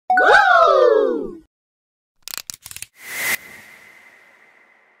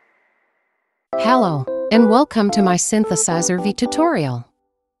Hello, and welcome to my Synthesizer V tutorial.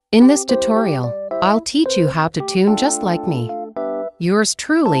 In this tutorial, I'll teach you how to tune just like me. Yours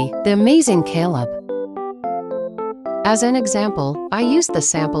truly, the amazing Caleb. As an example, I used the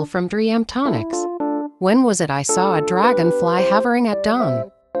sample from Dream Tonics. When was it I saw a dragonfly hovering at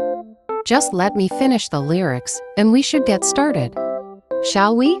dawn? Just let me finish the lyrics, and we should get started.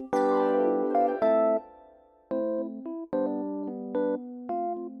 Shall we?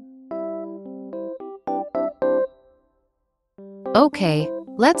 Okay,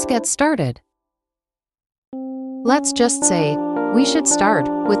 let's get started. Let's just say, we should start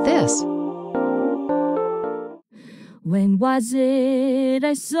with this. When was it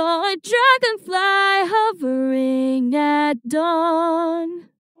I saw a dragonfly hovering at dawn?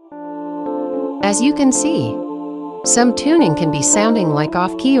 As you can see, some tuning can be sounding like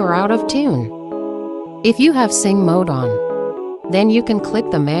off-key or out of tune. If you have sing mode on, then you can click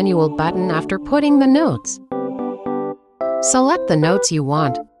the manual button after putting the notes. Select the notes you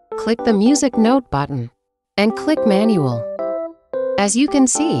want, click the music note button, and click manual. As you can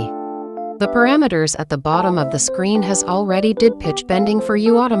see, the parameters at the bottom of the screen has already did pitch bending for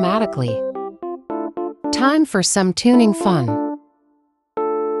you automatically. Time for some tuning fun.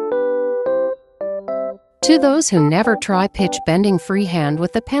 To those who never try pitch bending freehand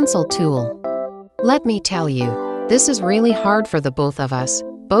with the pencil tool, let me tell you, this is really hard for the both of us,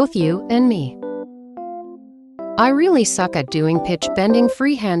 both you and me. I really suck at doing pitch bending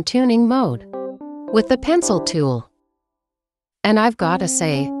freehand tuning mode with the pencil tool. And I've gotta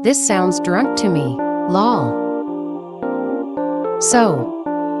say, this sounds drunk to me, lol.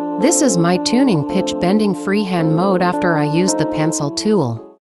 So, this is my tuning pitch bending freehand mode after I use the pencil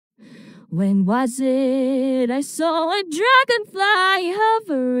tool. When was it I saw a dragonfly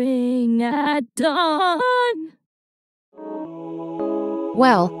hovering at dawn?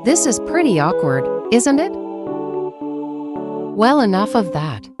 Well, this is pretty awkward, isn't it? Well, enough of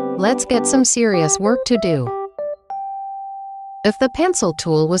that. Let's get some serious work to do. If the pencil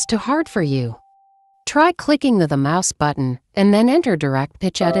tool was too hard for you, try clicking the mouse button and then enter direct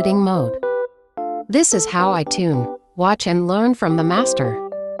pitch editing mode. This is how I tune. Watch and learn from the master.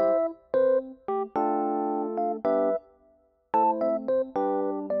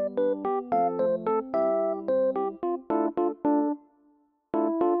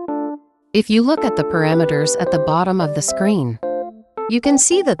 If you look at the parameters at the bottom of the screen, you can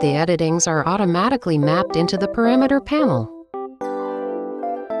see that the editings are automatically mapped into the parameter panel.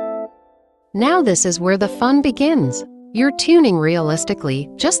 Now this is where the fun begins. You're tuning realistically,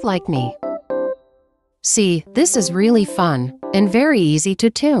 just like me. See, this is really fun and very easy to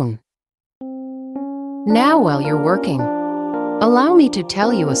tune. Now while you're working, allow me to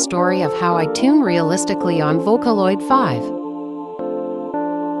tell you a story of how I tune realistically on Vocaloid 5.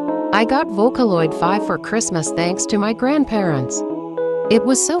 I got Vocaloid 5 for Christmas thanks to my grandparents. It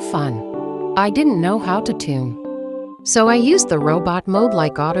was so fun. I didn't know how to tune. So I used the robot mode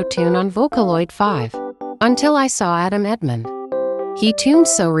like auto-tune on Vocaloid 5, until I saw Adam Edmond. He tuned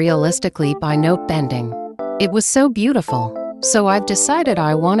so realistically by note bending. It was so beautiful, so I've decided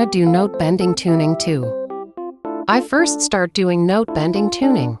I want to do note bending tuning too. I first start doing note bending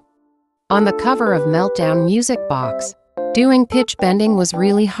tuning on the cover of Meltdown Music Box. Doing pitch bending was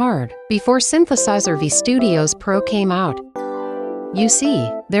really hard before Synthesizer V Studio's Pro came out. You see,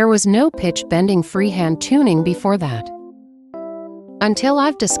 there was no pitch bending freehand tuning before that. Until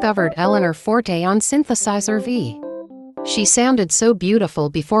I've discovered Eleanor Forte on Synthesizer V. She sounded so beautiful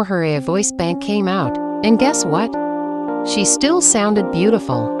before her AI voice bank came out, and guess what? She still sounded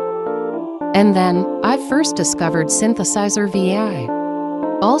beautiful. And then, I first discovered Synthesizer VI,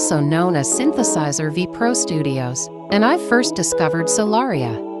 also known as Synthesizer V Pro Studios, and I first discovered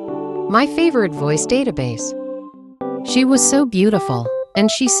Solaria, my favorite voice database. She was so beautiful, and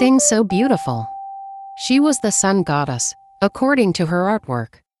she sings so beautiful. She was the sun goddess, according to her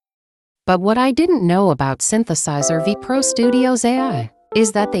artwork. But what I didn't know about Synthesizer V Pro Studios AI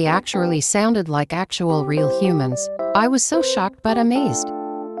is that they actually sounded like actual real humans. I was so shocked but amazed.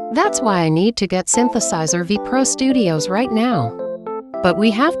 That's why I need to get Synthesizer V Pro Studios right now. But we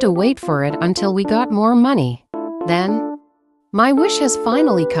have to wait for it until we got more money. Then, my wish has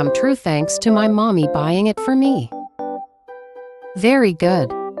finally come true thanks to my mommy buying it for me. Very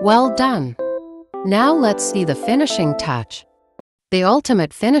good. Well done. Now let's see the finishing touch. The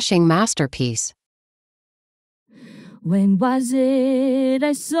ultimate finishing masterpiece. When was it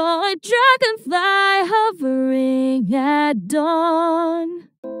I saw a dragonfly hovering at dawn?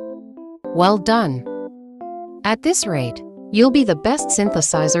 Well done. At this rate, you'll be the best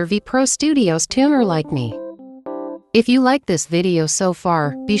Synthesizer V Pro Studios tuner like me. If you like this video so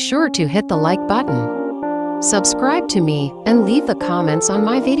far, be sure to hit the like button. Subscribe to me and leave the comments on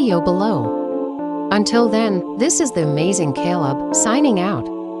my video below. Until then, this is the amazing Caleb, signing out.